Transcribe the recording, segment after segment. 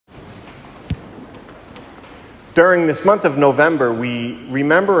During this month of November, we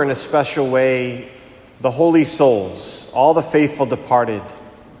remember in a special way the holy souls, all the faithful departed.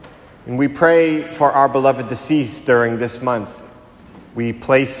 And we pray for our beloved deceased during this month. We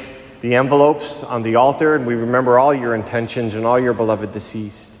place the envelopes on the altar and we remember all your intentions and all your beloved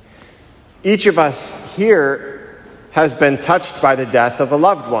deceased. Each of us here has been touched by the death of a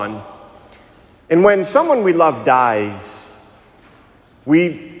loved one. And when someone we love dies,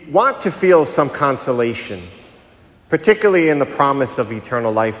 we want to feel some consolation, particularly in the promise of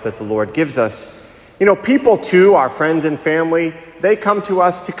eternal life that the Lord gives us. You know, people too, our friends and family, they come to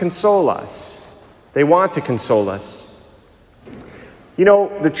us to console us. They want to console us. You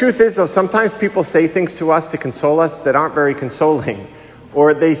know, the truth is, though, sometimes people say things to us to console us that aren't very consoling.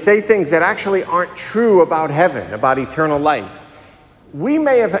 Or they say things that actually aren't true about heaven, about eternal life. We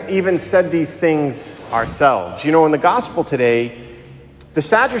may have even said these things ourselves. You know, in the gospel today, the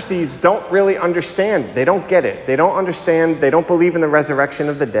Sadducees don't really understand. They don't get it. They don't understand. They don't believe in the resurrection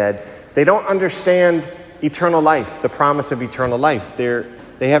of the dead. They don't understand eternal life, the promise of eternal life.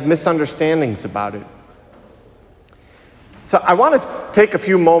 They have misunderstandings about it. So I want to take a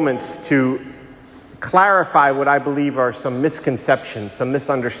few moments to clarify what I believe are some misconceptions, some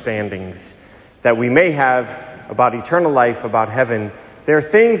misunderstandings that we may have about eternal life, about heaven. There are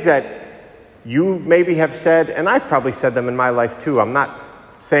things that you maybe have said, and I've probably said them in my life too. I'm not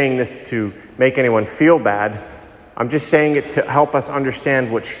saying this to make anyone feel bad. I'm just saying it to help us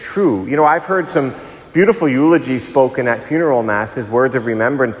understand what's true. You know, I've heard some beautiful eulogies spoken at funeral masses, words of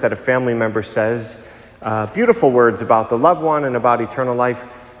remembrance that a family member says, beautiful words about the loved one and about eternal life.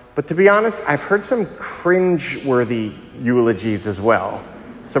 But to be honest, I've heard some cringe-worthy eulogies as well.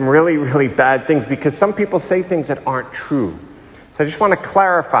 Some really, really bad things, because some people say things that aren't true. So I just want to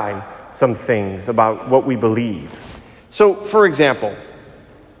clarify some things about what we believe. So, for example,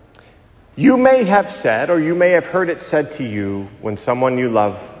 you may have said, or you may have heard it said to you when someone you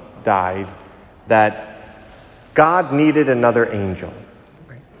love died, that God needed another angel.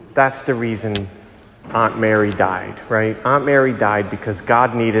 Right? That's the reason Aunt Mary died, right? Aunt Mary died because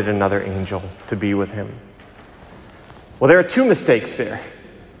God needed another angel to be with him. Well, there are two mistakes there.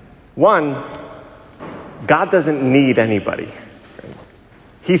 One, God doesn't need anybody. Right?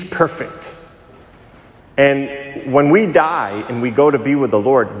 He's perfect. And when we die and we go to be with the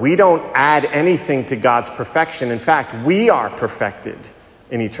Lord, we don't add anything to God's perfection. In fact, we are perfected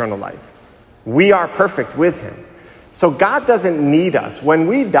in eternal life. We are perfect with him. So God doesn't need us. When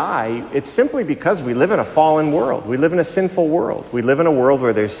we die, it's simply because we live in a fallen world. We live in a sinful world. We live in a world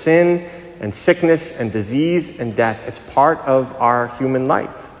where there's sin and sickness and disease and death. It's part of our human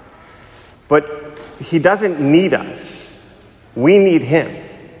life. But he doesn't need us. We need him.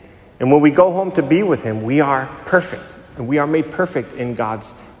 And when we go home to be with him, we are perfect. And we are made perfect in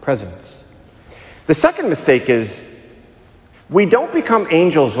God's presence. The second mistake is we don't become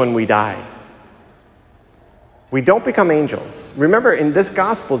angels when we die. We don't become angels. Remember, in this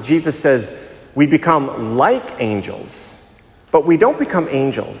gospel, Jesus says we become like angels, but we don't become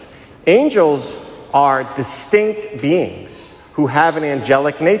angels. Angels are distinct beings who have an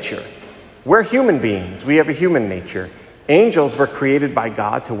angelic nature. We're human beings. We have a human nature. Angels were created by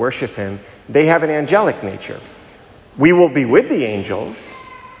God to worship him. They have an angelic nature. We will be with the angels,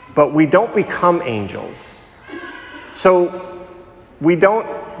 but we don't become angels. So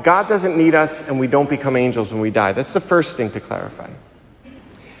God doesn't need us, and we don't become angels when we die. That's the first thing to clarify.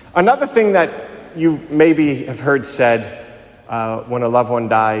 Another thing that you maybe have heard said when a loved one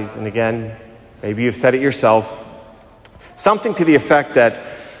dies, and again, maybe you've said it yourself, something to the effect that,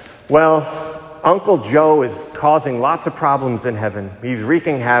 well, Uncle Joe is causing lots of problems in heaven. He's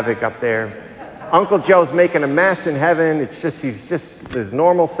wreaking havoc up there. Uncle Joe's making a mess in heaven. He's just his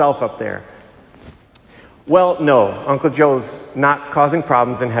normal self up there. Well, no, Uncle Joe's not causing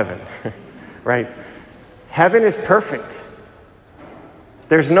problems in heaven, right? Heaven is perfect.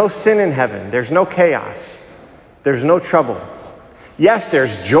 There's no sin in heaven. There's no chaos. There's no trouble. Yes,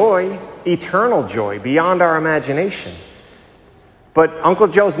 there's joy, eternal joy, beyond our imagination. But Uncle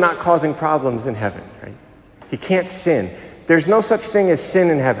Joe's not causing problems in heaven, right? He can't sin. There's no such thing as sin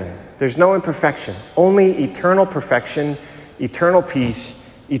in heaven. There's no imperfection. Only eternal perfection, eternal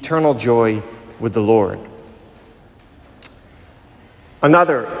peace, eternal joy with the Lord.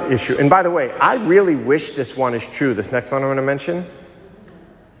 Another issue, and by the way, I really wish this one is true, this next one I'm going to mention,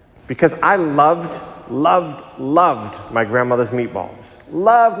 because I loved my grandmother's meatballs.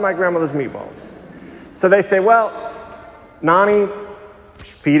 Loved my grandmother's meatballs. So they say, well, Nani,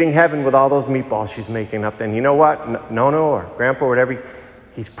 feeding heaven with all those meatballs she's making up there. And you know what? Nono or Grandpa or whatever,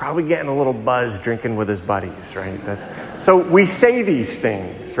 he's probably getting a little buzz drinking with his buddies, right? So we say these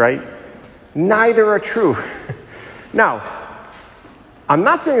things, right? Neither are true. Now, I'm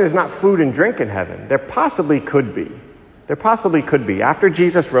not saying there's not food and drink in heaven. There possibly could be. There possibly could be. After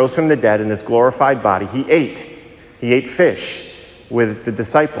Jesus rose from the dead in his glorified body, he ate. He ate fish with the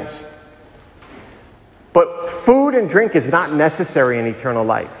disciples. But food and drink is not necessary in eternal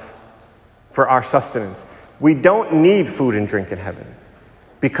life for our sustenance. We don't need food and drink in heaven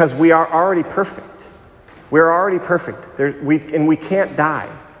because we are already perfect. We're already perfect. And we can't die.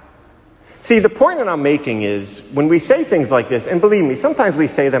 See, the point that I'm making is when we say things like this, and believe me, sometimes we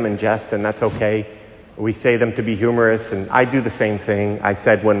say them in jest, and that's okay. We say them to be humorous, and I do the same thing. I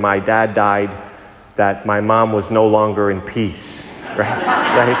said when my dad died that my mom was no longer in peace,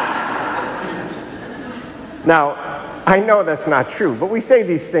 right? Now, I know that's not true, but we say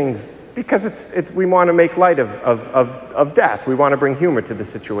these things because we want to make light of death. We want to bring humor to the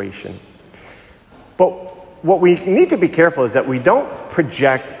situation. But what we need to be careful is that we don't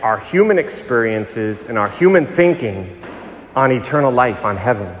project our human experiences and our human thinking on eternal life, on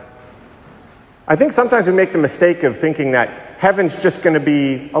heaven. I think sometimes we make the mistake of thinking that heaven's just going to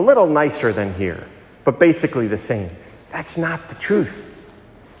be a little nicer than here, but basically the same. That's not the truth.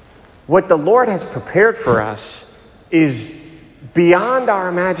 What the Lord has prepared for us is beyond our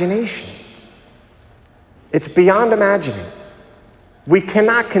imagination. It's beyond imagining. We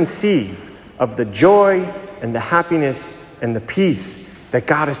cannot conceive of the joy and the happiness and the peace that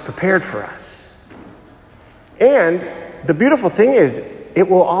God has prepared for us. And the beautiful thing is, it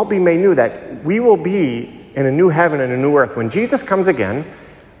will all be made new, that we will be in a new heaven and a new earth. When Jesus comes again,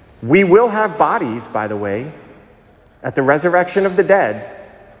 we will have bodies, by the way. At the resurrection of the dead,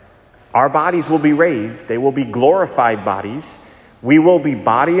 our bodies will be raised. They will be glorified bodies. We will be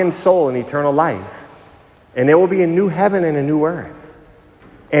body and soul in eternal life. And there will be a new heaven and a new earth.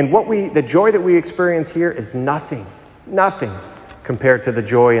 And the joy that we experience here is nothing compared to the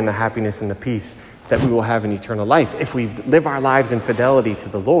joy and the happiness and the peace that we will have in eternal life if we live our lives in fidelity to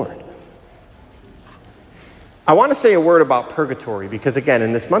the Lord. I want to say a word about purgatory because, again,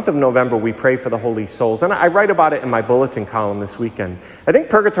 in this month of November, we pray for the holy souls. And I write about it in my bulletin column this weekend. I think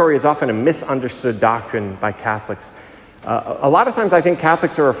purgatory is often a misunderstood doctrine by Catholics. A lot of times I think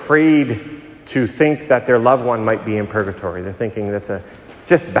Catholics are afraid to think that their loved one might be in purgatory. They're thinking it's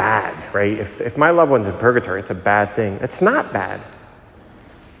just bad, right? If my loved one's in purgatory, it's a bad thing. It's not bad.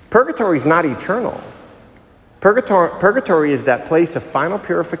 Purgatory is not eternal. Purgatory is that place of final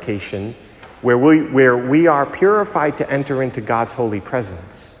purification where we are purified to enter into God's holy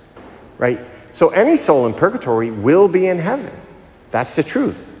presence, right? So any soul in purgatory will be in heaven. That's the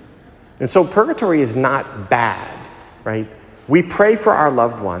truth. And so purgatory is not bad, right? We pray for our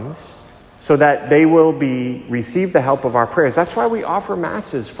loved ones so that they will receive the help of our prayers. That's why we offer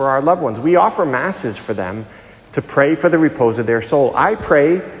masses for our loved ones. We offer masses for them to pray for the repose of their soul. I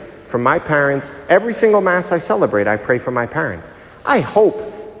pray for my parents. Every single mass I celebrate, I pray for my parents. I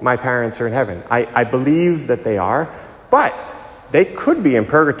hope my parents are in heaven. I believe that they are, but they could be in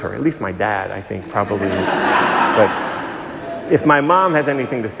purgatory. At least my dad, I think, probably is. But if my mom has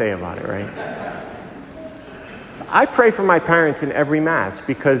anything to say about it, right? I pray for my parents in every Mass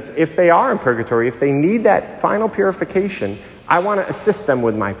because if they are in purgatory, if they need that final purification, I want to assist them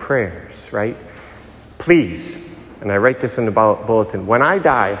with my prayers, right? Please, and I write this in the bulletin, when I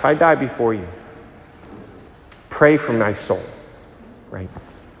die, if I die before you, pray for my soul, right?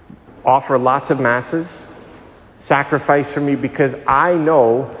 Offer lots of Masses, sacrifice for me because I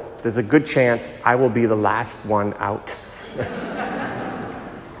know there's a good chance I will be the last one out.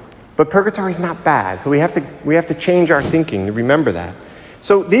 But purgatory is not bad, so we have to change our thinking to remember that.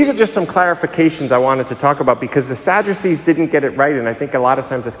 So these are just some clarifications I wanted to talk about because the Sadducees didn't get it right, and I think a lot of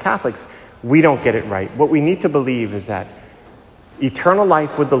times as Catholics, we don't get it right. What we need to believe is that eternal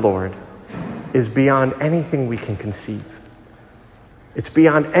life with the Lord is beyond anything we can conceive. It's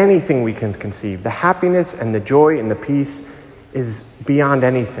beyond anything we can conceive. The happiness and the joy and the peace is beyond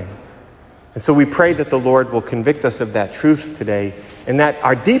anything. And so we pray that the Lord will convict us of that truth today, and that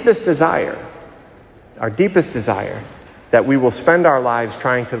our deepest desire, that we will spend our lives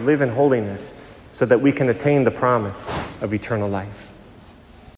trying to live in holiness so that we can attain the promise of eternal life.